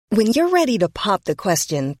When you're ready to pop the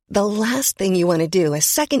question, the last thing you want to do is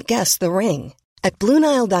second-guess the ring. At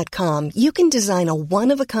BlueNile.com, you can design a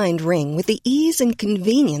one-of-a-kind ring with the ease and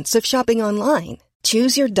convenience of shopping online.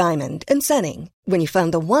 Choose your diamond and setting. When you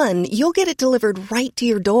find the one, you'll get it delivered right to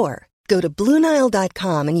your door. Go to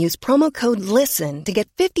BlueNile.com and use promo code LISTEN to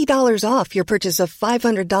get $50 off your purchase of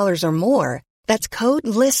 $500 or more. That's code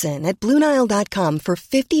LISTEN at BlueNile.com for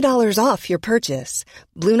 $50 off your purchase.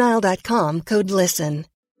 BlueNile.com, code LISTEN.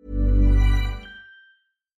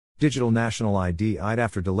 Digital national ID-ed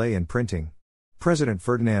after delay in printing. President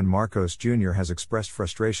Ferdinand Marcos Jr. has expressed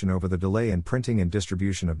frustration over the delay in printing and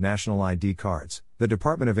distribution of national ID cards, the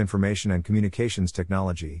Department of Information and Communications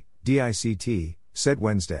Technology, DICT, said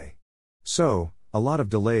Wednesday. So, a lot of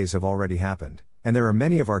delays have already happened, and there are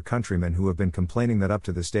many of our countrymen who have been complaining that up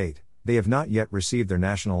to this date, they have not yet received their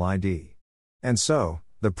national ID. And so,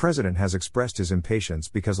 the president has expressed his impatience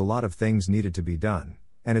because a lot of things needed to be done,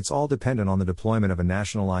 and it's all dependent on the deployment of a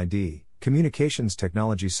national ID, Communications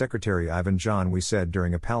Technology Secretary Ivan John said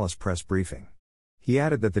during a palace press briefing. He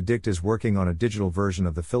added that the DICT is working on a digital version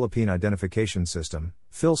of the Philippine Identification System,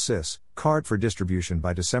 PhilSys, card for distribution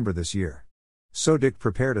by December this year. So DICT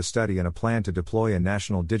prepared a study and a plan to deploy a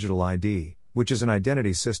national digital ID, which is an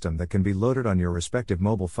identity system that can be loaded on your respective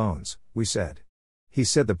mobile phones, said. He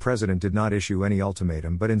said the president did not issue any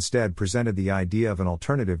ultimatum but instead presented the idea of an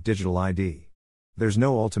alternative digital ID. There's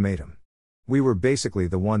no ultimatum. We were basically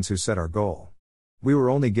the ones who set our goal. We were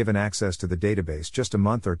only given access to the database just a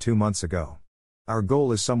month or 2 months ago. Our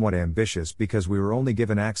goal is somewhat ambitious because we were only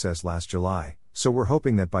given access last July, so we're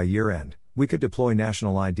hoping that by year-end, we could deploy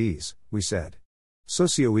national IDs, said.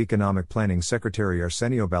 Socioeconomic Planning Secretary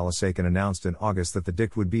Arsenio Balasacan announced in August that the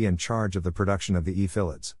DICT would be in charge of the production of the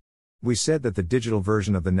e-FILIDs. We said that the digital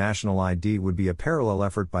version of the national ID would be a parallel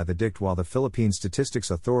effort by the DICT while the Philippine Statistics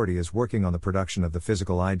Authority is working on the production of the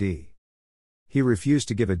physical ID. He refused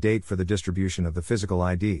to give a date for the distribution of the physical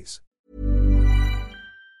IDs.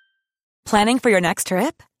 Planning for your next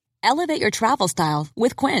trip? Elevate your travel style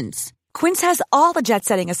with Quince. Quince has all the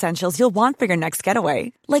jet-setting essentials you'll want for your next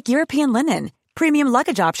getaway, like European linen, premium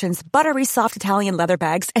luggage options, buttery soft Italian leather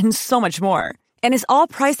bags, and so much more. And is all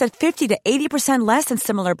priced at 50 to 80% less than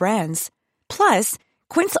similar brands. Plus,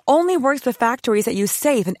 Quince only works with factories that use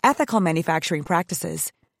safe and ethical manufacturing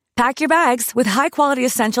practices. Pack your bags with high-quality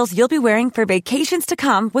essentials you'll be wearing for vacations to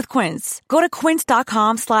come with Quince. Go to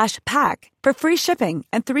quince.com/pack for free shipping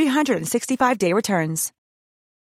and 365-day returns.